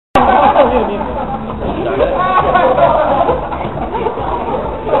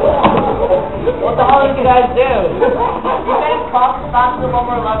What the hell did you guys do? You guys talk faster when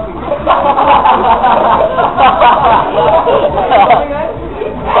we're lucky.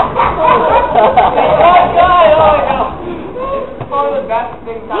 The best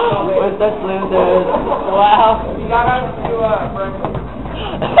thing we're such losers. Wow. You got us to Brunswick.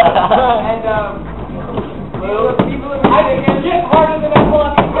 And people I can get harder than I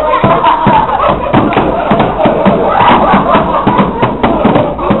want.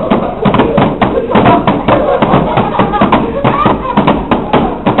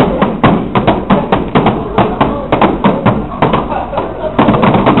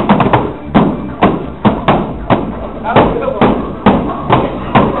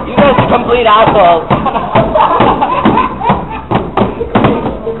 Complete assholes.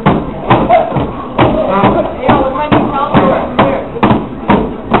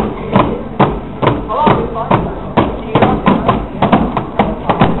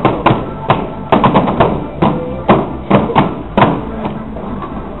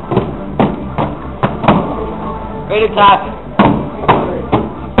 Great attack.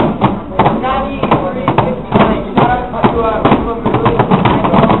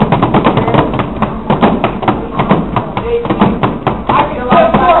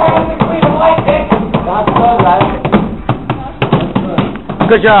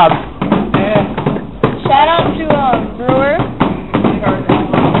 Good job. Yeah. Shout out to Brewer.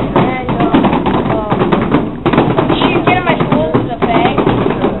 And she's getting my school to the thing.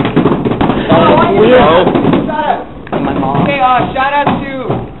 My mom. Okay, shout out to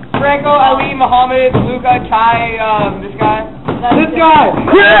Franco, Ali, Mohammed, Luca, Ty, this guy. This guy!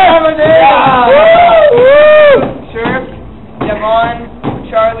 Sure. Devon,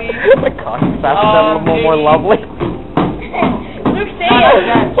 Charlie. My cock is faster than a little more lovely.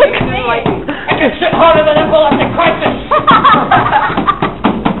 I can sit harder than epileptic crisis.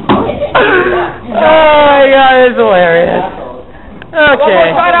 Oh my god, it's hilarious.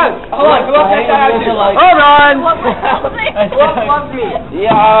 Okay. Shout out. Hold on, who else can I shout out to? Hold on. Who else loves me?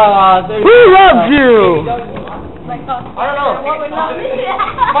 Yeah. Who loves you? I don't know.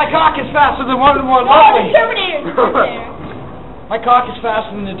 My cock is faster than one more lovely. My cock is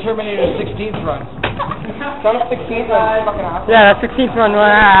faster than the Terminator 16th run. Son of 16th run, fucking awesome. Yeah, that 16th run.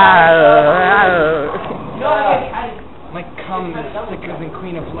 My cum is thicker than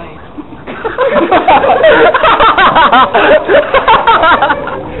Queen of Light.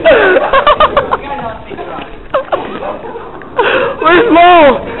 Where's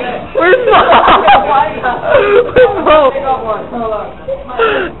Mo? Where's Mo? Where's Mo?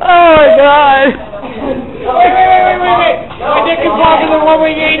 Oh my god. Wait. My dick is longer than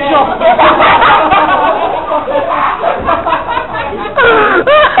one-wing angel.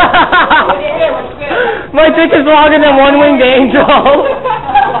 My dick is longer than one-winged angel.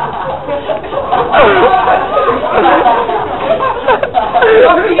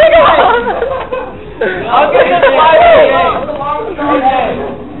 I'll get this live.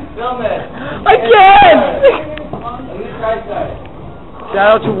 Film it. I can't. Shout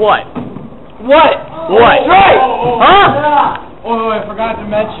out to what? What? What? Right. Huh? Oh, I forgot to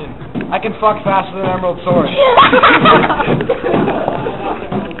mention. I can fuck faster than Emerald Sword.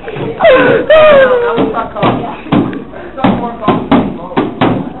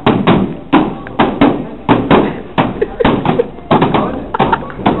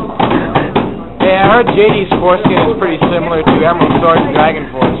 Hey, I heard JD's foreskin is pretty similar to Emerald Sword's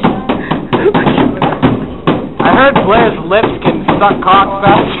Dragon Force. I heard Blair's lips can suck cock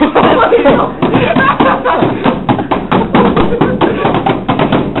faster.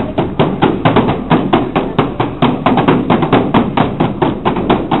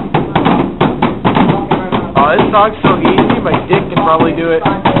 This song's so easy, my dick can probably do it.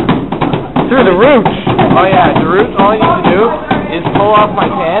 Through the roots. Oh yeah, the roots, all I need to do is pull off my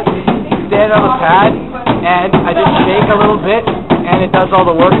pants, stand on the pad, and I just shake a little bit, and it does all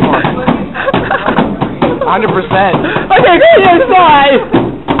the work for me. 100%. Okay, go to the other side.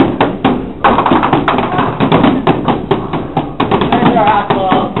 There's your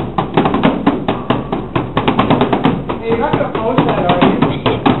asshole. Hey, you're not gonna post that, are you?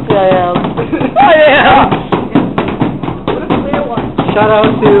 Yeah, I am. I am. Shout out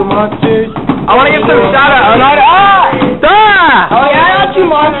to Monsters. I want to give some shout out. Oh yeah, shout out to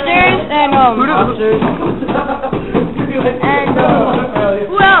Monsters and Monsters. And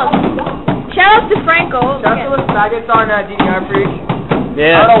who else? Shout out to Franco. Shout out to the faggots on DDR Freak.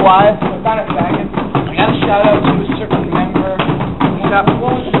 Yeah. I don't know why. I'm kind of faggots. I got a shout out to a certain member.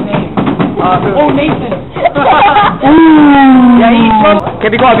 What was his name? Nathan. Yeah, he's from Okay,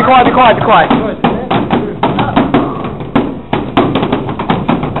 be quiet, be quiet, be quiet, be quiet.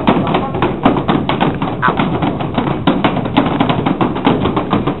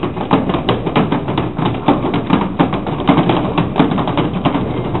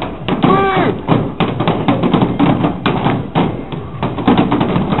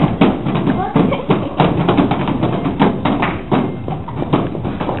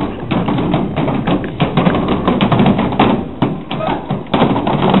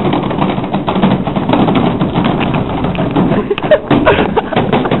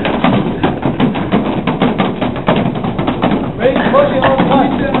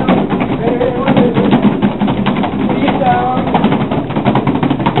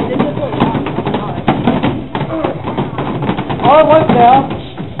 All at once now.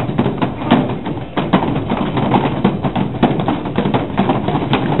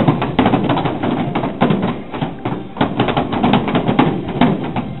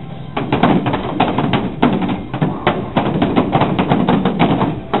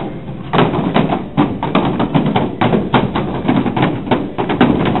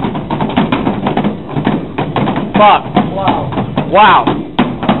 Fuck. Wow.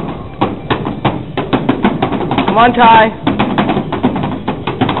 Come on, Ty.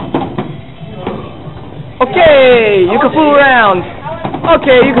 Okay, you can fool around.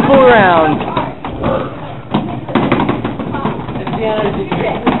 Okay, you can fool around.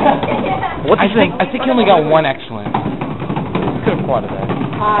 What's his name? I think you only got one excellent. Could have quoted that.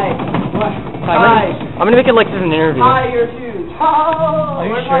 Hi. Hi. I'm gonna make it like this is an interview. Hi, you're huge. Are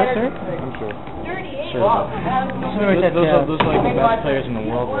you sure, sir? I'm sure. Sure. Those are like the best players in the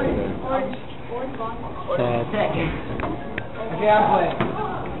world right there. Sad. Okay, I'm playing.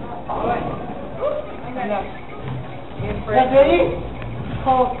 That's ready?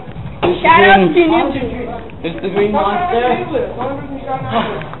 Shout out to Ninja. Is the green monster?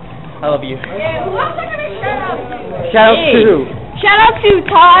 I love you. Yeah, who else am I gonna shout out to? Shout out to. Shout out to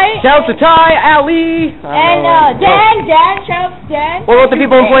Ty. Shout out to Ty, Ali. And Dan. Shout out to Dan. What about the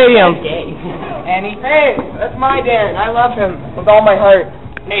people in Palladium? Annie. Hey, that's my Dan. I love him with all my heart.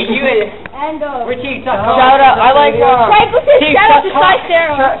 Hey, you. And Richie, shout out. I like Franklin says shout out to Cy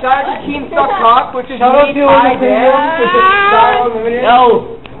Sarah. Shout out to Team Suck Cock, which is Shout out to Ty Dan.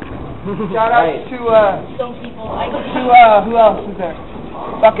 No. Shout out to some people. Who else is there?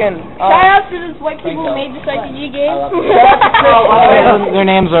 Fucking. Shout out to those white people who made this RPG game. Their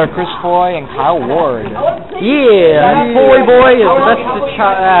names are Chris Foy and Kyle Ward. Yeah, Boy is that's the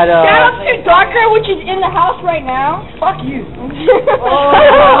Shout out to Darker, which is in the house right now. Fuck you.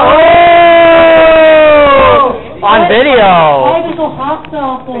 On video. Why are you so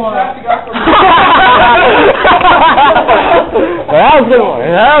hostile for? That was a good one.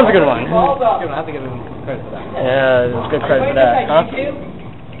 That was a good one. I have to give him credit for that. Yeah, there's good credit for that. Huh?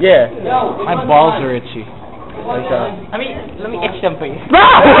 Yeah. My balls are itchy. Like that. Let me itch them for you. I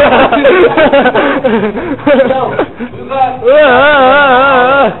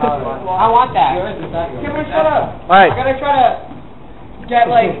want that. Cameron, shut up. All right. I'm gonna try to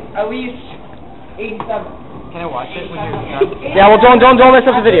get like at least 87. Can I watch it when you're done? Yeah, well, don't mess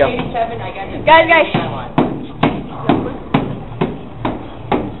up the video. 87, I got it. Guys.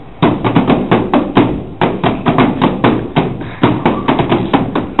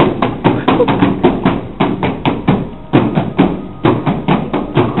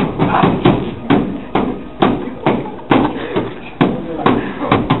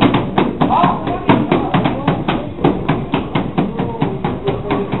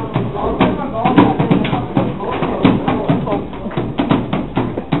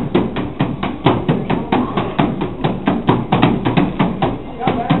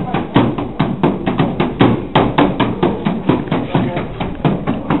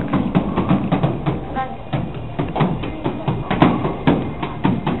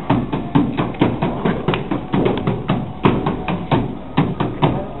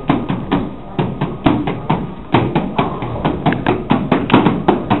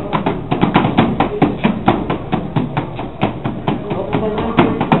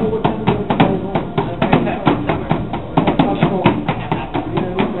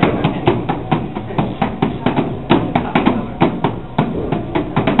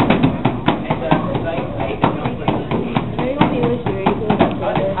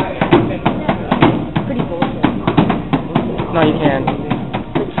 No, you can't.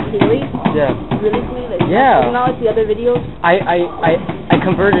 Clearly? Yeah. Really clearly? Like, Yeah. not like the other videos? I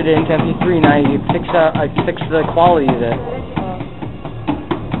converted it into MP3 and I fixed the quality of it.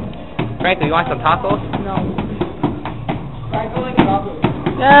 Franklin, you want some tacos?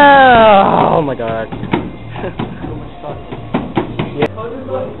 No. Oh my god.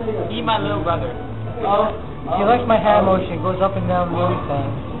 Be my little brother. He likes my hand motion. Goes up and down really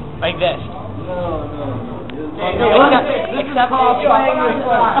fast. Like this. Except I thought it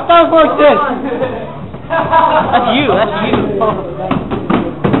was like this. That's you. That's you.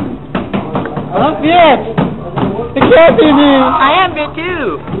 I love it. It can't be me. I am it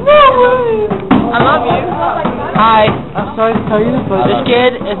too. I love you. Hi. I'm sorry to tell you this, but this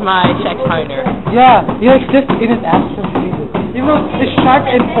kid is my sex partner. Yeah, he likes this in his absence. Even though it's sharp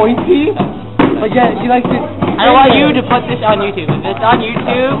and pointy, but yeah, he likes it. I don't want you to put this on YouTube. If it's on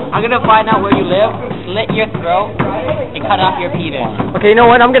YouTube, I'm gonna find out where you live, slit your throat, and cut off your penis. Okay, you know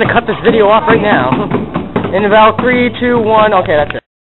what? I'm gonna cut this video off right now. In about 3, 2, 1. Okay, that's it.